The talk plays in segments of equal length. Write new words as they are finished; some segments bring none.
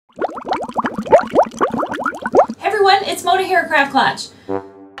it's Mona here at Craft Klatch.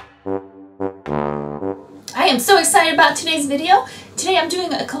 I am so excited about today's video. Today I'm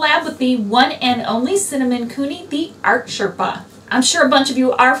doing a collab with the one and only Cinnamon Cooney, the Art Sherpa. I'm sure a bunch of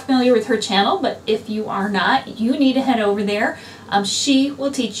you are familiar with her channel, but if you are not, you need to head over there. She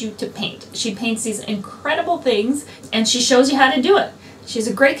will teach you to paint. She paints these incredible things and she shows you how to do it. She has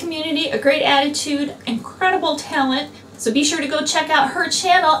a great community, a great attitude, incredible talent. So be sure to go check out her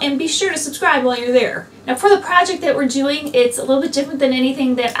channel and be sure to subscribe while you're there. Now for the project that we're doing, it's a little bit different than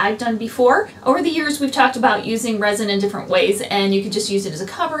anything that I've done before. Over the years we've talked about using resin in different ways, and you could just use it as a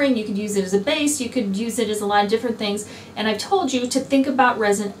covering, you could use it as a base, you could use it as a lot of different things, and I've told you to think about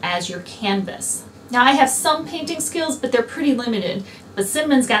resin as your canvas. Now I have some painting skills, but they're pretty limited. But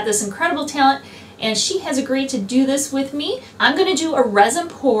Cinnamon's got this incredible talent and she has agreed to do this with me. I'm going to do a resin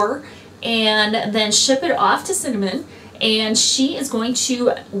pour and then ship it off to Cinnamon, and she is going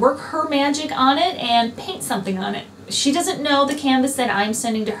to work her magic on it and paint something on it. She doesn't know the canvas that I'm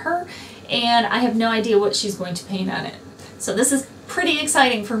sending to her, and I have no idea what she's going to paint on it. So this is pretty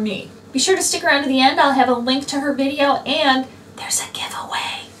exciting for me. Be sure to stick around to the end. I'll have a link to her video, and there's a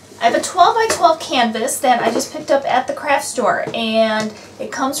giveaway. I have a 12 by 12 canvas that I just picked up at the craft store, and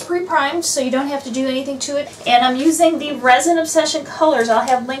it comes pre-primed so you don't have to do anything to it. And I'm using the Resin Obsession colors. I'll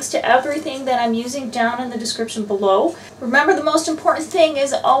have links to everything that I'm using down in the description below. Remember, the most important thing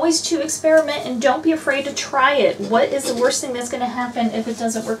is always to experiment and don't be afraid to try it. What is the worst thing that's going to happen if it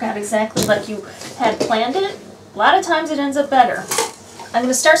doesn't work out exactly like you had planned it? A lot of times it ends up better. I'm going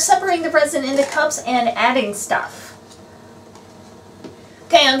to start separating the resin into cups and adding stuff.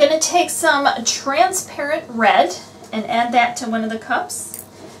 Okay, I'm going to take some transparent red and add that to one of the cups.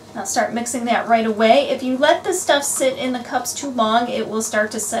 I'll start mixing that right away. If you let this stuff sit in the cups too long, it will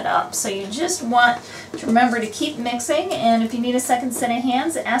start to set up. So you just want to remember to keep mixing, and if you need a second set of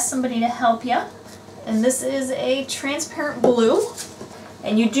hands, ask somebody to help you. And this is a transparent blue,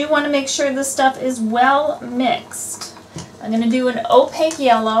 and you do want to make sure this stuff is well mixed. I'm going to do an opaque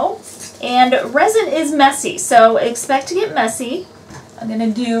yellow, and resin is messy, so expect to get messy. I'm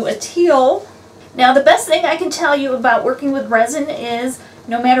going to do a teal. Now the best thing I can tell you about working with resin is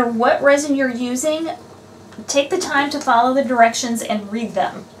no matter what resin you're using, take the time to follow the directions and read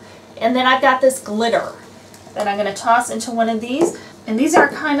them. And then I've got this glitter that I'm going to toss into one of these. And these are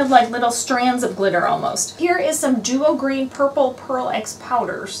kind of like little strands of glitter almost. Here is some Duo Green Purple Pearl X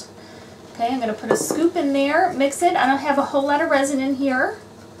powders. Okay, I'm going to put a scoop in there, mix it. I don't have a whole lot of resin in here,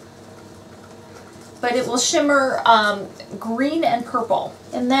 but it will shimmer green and purple.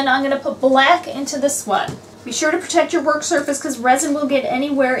 And then I'm going to put black into this one. Be sure to protect your work surface because resin will get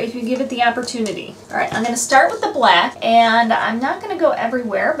anywhere if you give it the opportunity. Alright, I'm going to start with the black, and I'm not going to go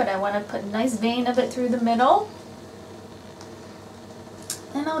everywhere, but I want to put a nice vein of it through the middle.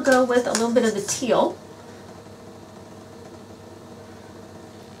 And I'll go with a little bit of the teal.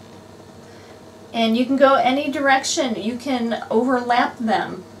 And you can go any direction. You can overlap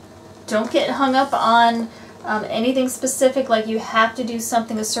them. Don't get hung up on anything specific, like you have to do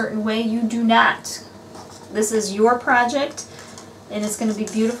something a certain way. You do not. This is your project, and it's going to be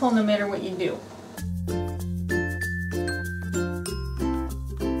beautiful no matter what you do.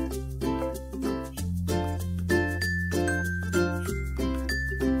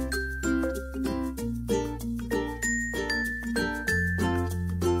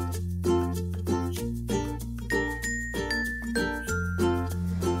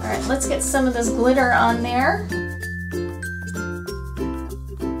 Alright, let's get some of this glitter on there.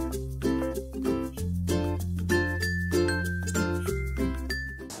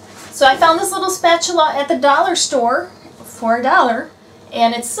 So I found this little spatula at the dollar store for $1,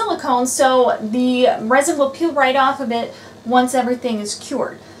 and it's silicone, so the resin will peel right off of it once everything is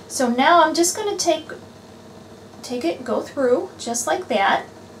cured. So now I'm just going to take it, go through just like that.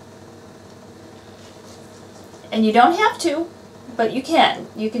 And you don't have to, but you can.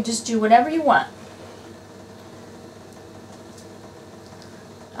 You can just do whatever you want.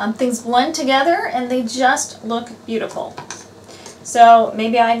 Things blend together and they just look beautiful. So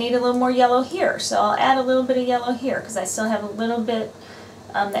maybe I need a little more yellow here, so I'll add a little bit of yellow here because I still have a little bit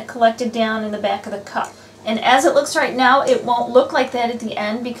that collected down in the back of the cup. And as it looks right now, it won't look like that at the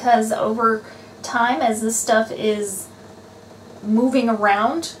end because over time, as this stuff is moving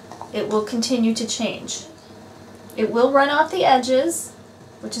around, it will continue to change. It will run off the edges,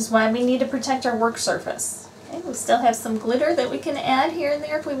 which is why we need to protect our work surface. Okay, we still have some glitter that we can add here and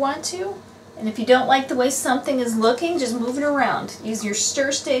there if we want to. And if you don't like the way something is looking, just move it around. Use your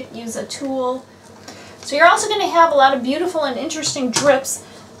stir stick, use a tool. So you're also going to have a lot of beautiful and interesting drips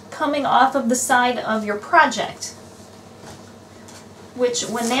coming off of the side of your project. which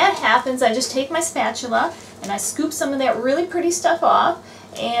when that happens, I just take my spatula and I scoop some of that really pretty stuff off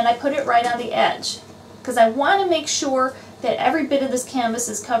and I put it right on the edge, because I want to make sure that every bit of this canvas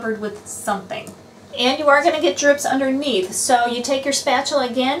is covered with something. And you are going to get drips underneath, so you take your spatula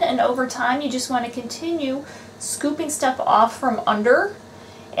again, and over time you just want to continue scooping stuff off from under,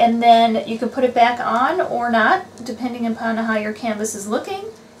 and then you can put it back on or not, depending upon how your canvas is looking.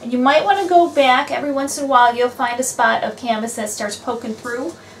 And you might want to go back every once in a while. You'll find a spot of canvas that starts poking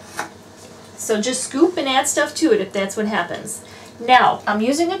through, so just scoop and add stuff to it if that's what happens. Now, I'm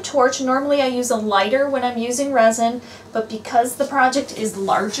using a torch. Normally I use a lighter when I'm using resin, but because the project is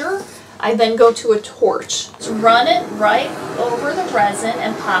larger, I then go to a torch. So run it right over the resin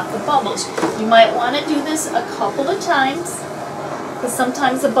and pop the bubbles. You might want to do this a couple of times, because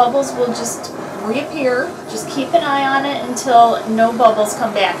sometimes the bubbles will just reappear. Just keep an eye on it until no bubbles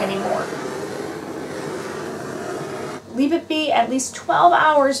come back anymore. Leave it be at least 12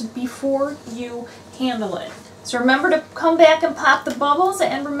 hours before you handle it. So remember to come back and pop the bubbles,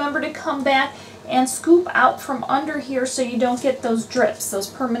 and remember to come back and scoop out from under here so you don't get those drips, those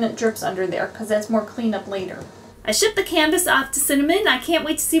permanent drips under there, because that's more cleanup later. I shipped the canvas off to Cinnamon. I can't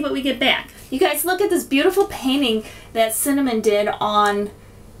wait to see what we get back. You guys, look at this beautiful painting that Cinnamon did on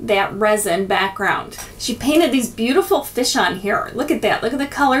that resin background. She painted these beautiful fish on here. Look at that. Look at the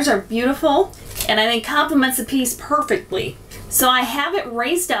colors are beautiful, and I think complements the piece perfectly. So I have it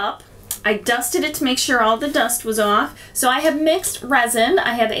raised up. I dusted it to make sure all the dust was off. So I have mixed resin.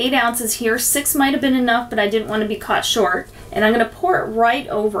 I have 8 ounces here. 6 might have been enough, but I didn't want to be caught short. And I'm going to pour it right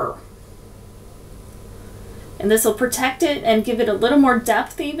over. And this will protect it and give it a little more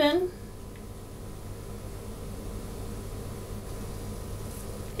depth even.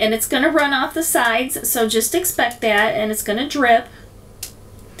 And it's going to run off the sides, so just expect that, and it's going to drip.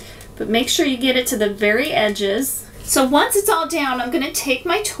 But make sure you get it to the very edges. So once it's all down, I'm going to take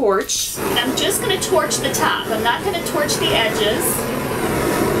my torch, and I'm just going to torch the top. I'm not going to torch the edges.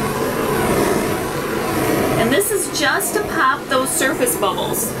 And this is just to pop those surface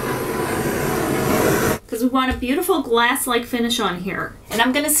bubbles, because we want a beautiful glass-like finish on here. And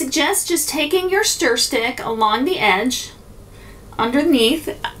I'm going to suggest just taking your stir stick along the edge,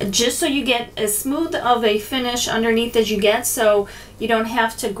 underneath, just so you get as smooth of a finish underneath as you get, so you don't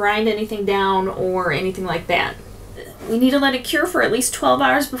have to grind anything down or anything like that. We need to let it cure for at least 12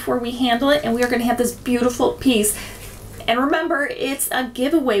 hours before we handle it, and we are going to have this beautiful piece. And remember, it's a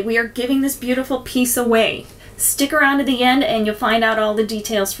giveaway. We are giving this beautiful piece away. Stick around to the end and you'll find out all the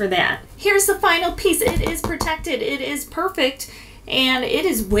details for that. Here's the final piece. It is protected. It is perfect. And it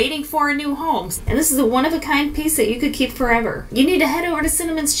is waiting for a new home. And this is a one-of-a-kind piece that you could keep forever. You need to head over to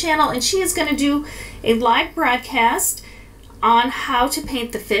Cinnamon's channel, and she is going to do a live broadcast on how to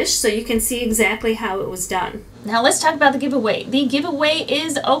paint the fish, so you can see exactly how it was done. Now let's talk about the giveaway. The giveaway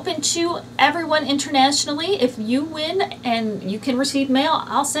is open to everyone internationally. If you win and you can receive mail,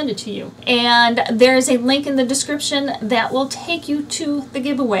 I'll send it to you. And there's a link in the description that will take you to the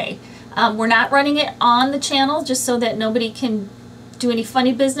giveaway. We're not running it on the channel just so that nobody can do any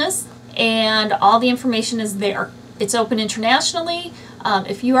funny business, and all the information is there. It's open internationally.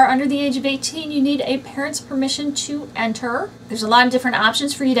 If you are under the age of 18, you need a parent's permission to enter. There's a lot of different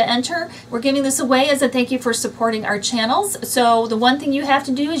options for you to enter. We're giving this away as a thank you for supporting our channels. So the one thing you have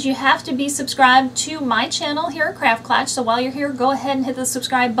to do is you have to be subscribed to my channel here at Craft Klatch. So while you're here, go ahead and hit the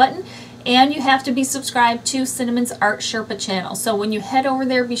subscribe button. And you have to be subscribed to Cinnamon's Art Sherpa channel. So when you head over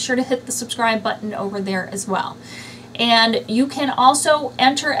there, be sure to hit the subscribe button over there as well. And you can also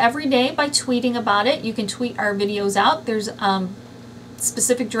enter every day by tweeting about it. You can tweet our videos out. There's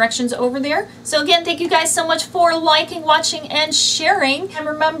specific directions over there. So again, thank you guys so much for liking, watching, and sharing. And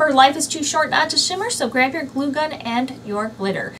remember, life is too short not to shimmer, so grab your glue gun and your glitter.